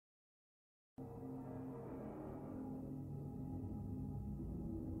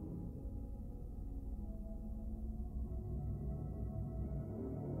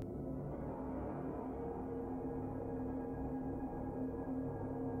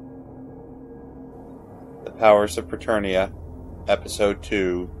Powers of Preternia, Episode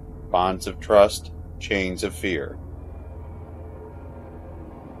 2, Bonds of Trust, Chains of Fear.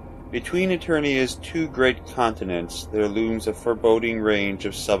 Between Eternia's two great continents, there looms a foreboding range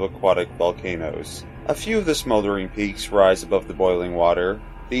of subaquatic volcanoes. A few of the smoldering peaks rise above the boiling water.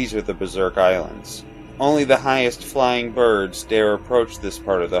 These are the Berserk Islands. Only the highest flying birds dare approach this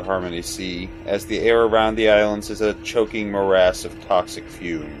part of the Harmony Sea, as the air around the islands is a choking morass of toxic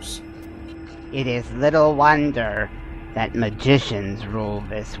fumes. It is little wonder that magicians rule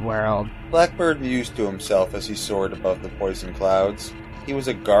this world. Blackbird mused to himself as he soared above the poison clouds. He was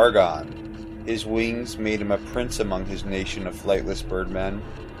a Gargon. His wings made him a prince among his nation of flightless birdmen.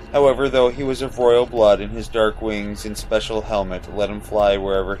 However, though he was of royal blood, and his dark wings and special helmet let him fly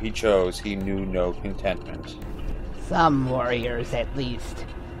wherever he chose, he knew no contentment. Some warriors, at least,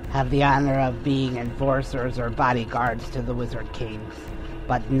 have the honor of being enforcers or bodyguards to the Wizard Kings.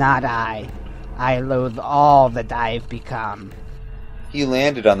 But not I. I loathe all that I've become. He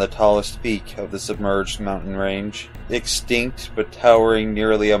landed on the tallest peak of the submerged mountain range, extinct but towering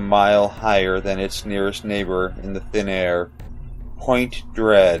nearly a mile higher than its nearest neighbor in the thin air. Point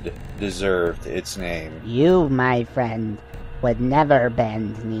Dread deserved its name. You, my friend, would never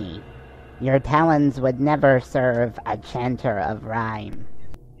bend knee. Your talons would never serve a chanter of rhyme.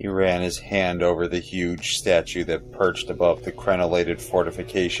 He ran his hand over the huge statue that perched above the crenellated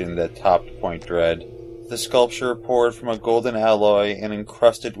fortification that topped Point Dread. The sculpture, poured from a golden alloy and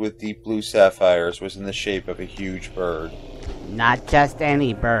encrusted with deep blue sapphires, was in the shape of a huge bird. Not just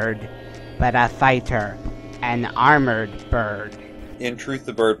any bird, but a fighter, an armored bird. In truth,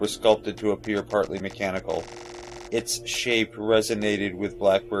 the bird was sculpted to appear partly mechanical. Its shape resonated with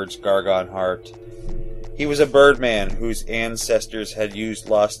Blackbird's Gargon heart. He was a birdman whose ancestors had used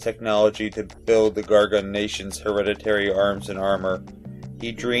lost technology to build the Gargon nation's hereditary arms and armor.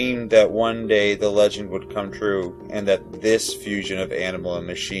 He dreamed that one day the legend would come true, and that this fusion of animal and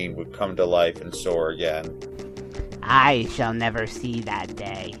machine would come to life and soar again. I shall never see that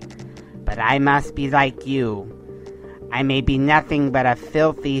day, but I must be like you. I may be nothing but a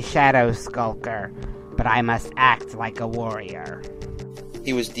filthy shadow skulker, but I must act like a warrior.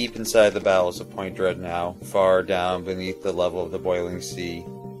 He was deep inside the bowels of Point Dread now, far down beneath the level of the boiling sea.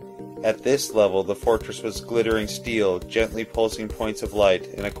 At this level, the fortress was glittering steel, gently pulsing points of light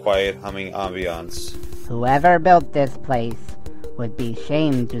in a quiet humming ambiance. Whoever built this place would be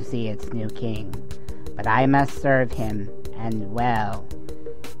shamed to see its new king, but I must serve him, and well.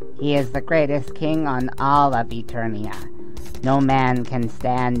 He is the greatest king on all of Eternia. No man can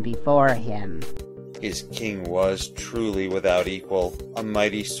stand before him. His king was truly without equal, a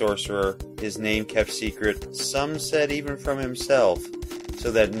mighty sorcerer, his name kept secret, some said even from himself, so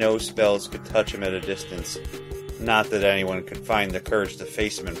that no spells could touch him at a distance. Not that anyone could find the courage to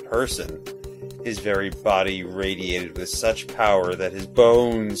face him in person. His very body radiated with such power that his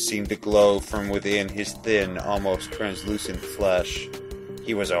bones seemed to glow from within his thin, almost translucent flesh.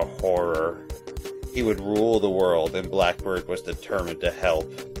 He was a horror. He would rule the world, and Blackbird was determined to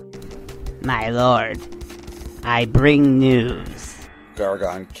help. My lord, I bring news.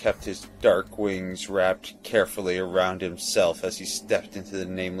 Gargon kept his dark wings wrapped carefully around himself as he stepped into the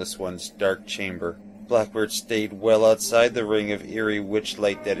Nameless One's dark chamber. Blackbird stayed well outside the ring of eerie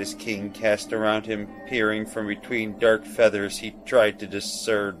witchlight that his king cast around him. Peering from between dark feathers, he tried to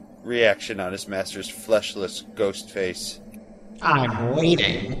discern reaction on his master's fleshless ghost face. I'm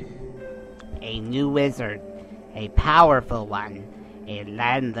waiting. A new wizard, a powerful one, a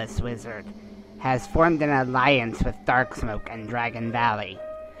landless wizard, has formed an alliance with Darksmoke and Dragon Valley.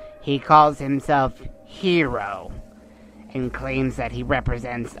 He calls himself Hero, and claims that he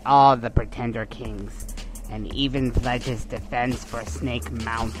represents all the Pretender Kings, and even pledges defense for Snake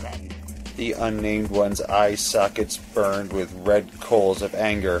Mountain. The unnamed one's eye sockets burned with red coals of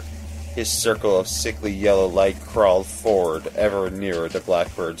anger. His circle of sickly yellow light crawled forward, ever nearer to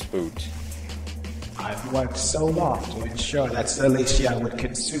Blackbird's boot. I've worked so long to ensure that Celacia would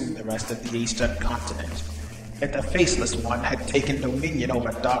consume the rest of the eastern continent. If the Faceless One had taken dominion over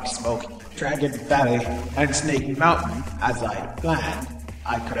Darksmoke, Dragon Valley, and Snake Mountain, as I had planned,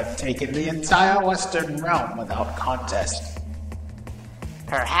 I could have taken the entire western realm without contest.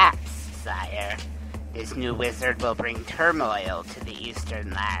 Perhaps, sire, this new wizard will bring turmoil to the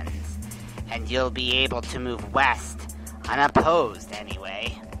eastern lands, and you'll be able to move west, unopposed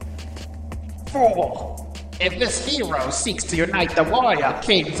anyway. Fool! If this hero seeks to unite the warrior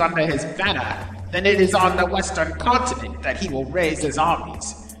kings under his banner, then it is on the western continent that he will raise his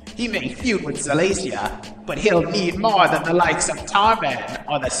armies. He may feud with Celacia, but he'll need more than the likes of Tarman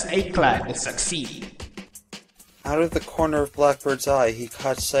or the Snake Clan to succeed. Out of the corner of Blackbird's eye, he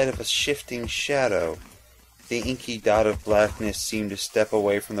caught sight of a shifting shadow. The inky dot of blackness seemed to step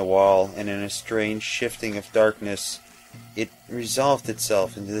away from the wall, and in a strange shifting of darkness, it resolved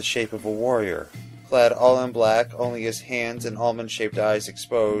itself into the shape of a warrior. Clad all in black, only his hands and almond-shaped eyes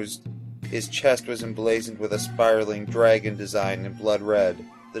exposed, his chest was emblazoned with a spiraling dragon design in blood red.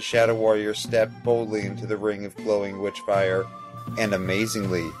 The Shadow Warrior stepped boldly into the ring of glowing witch fire, and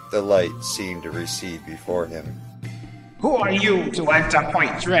amazingly, the light seemed to recede before him. Who are you to enter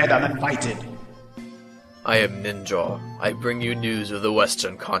Point Dread uninvited? I am Ninjaw. I bring you news of the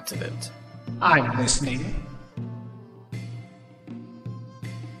Western Continent. I'm listening.